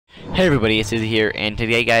Hey everybody, it's Izzy here, and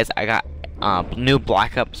today guys I got new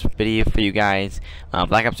Black Ops video for you guys.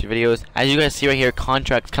 Black Ops videos. As you guys see right here,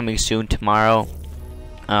 contracts coming soon tomorrow,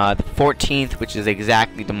 the 14th, which is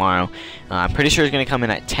exactly tomorrow. I'm pretty sure it's gonna come in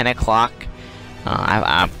at 10 o'clock.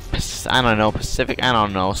 I don't know, Pacific, I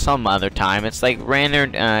don't know, some other time. It's like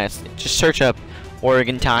random. Just search up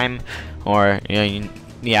Oregon time, or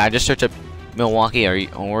yeah, just search up Milwaukee or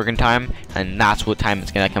Oregon time, and that's what time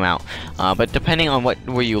it's gonna come out. But depending on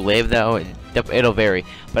where you live, though, it'll vary.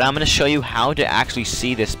 But I'm gonna show you how to actually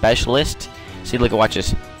see the specialist. See, look, watch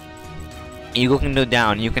this. You can go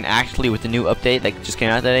down. You can actually, with the new update that just came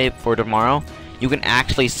out today for tomorrow, you can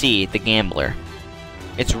actually see the gambler.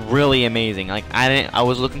 It's really amazing. Like I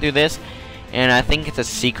was looking through this, and I think it's a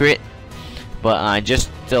secret. But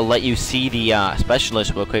just to let you see the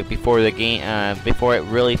specialist real quick before the game, before it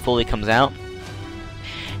really fully comes out.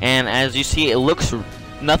 And as you see, it looks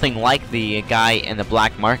nothing like the guy in the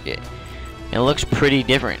black market. It looks pretty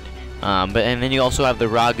different. And then you also have the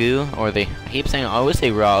Ragu, or I keep saying, I always say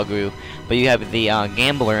Ragu, but you have the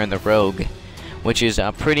gambler and the rogue, which is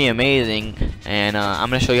pretty amazing. And I'm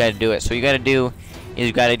gonna show you how to do it. So you gotta do is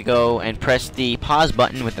you gotta go and press the pause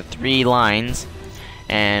button with the 3 lines.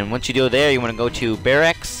 And once you do there, you want to go to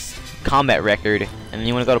Barracks, Combat Record, and then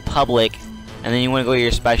you want to go to Public, and then you want to go to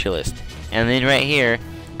your Specialist. And then right here,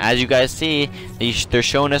 as you guys see, they're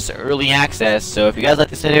showing us early access. So if you guys like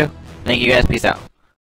this video, thank you guys, peace out.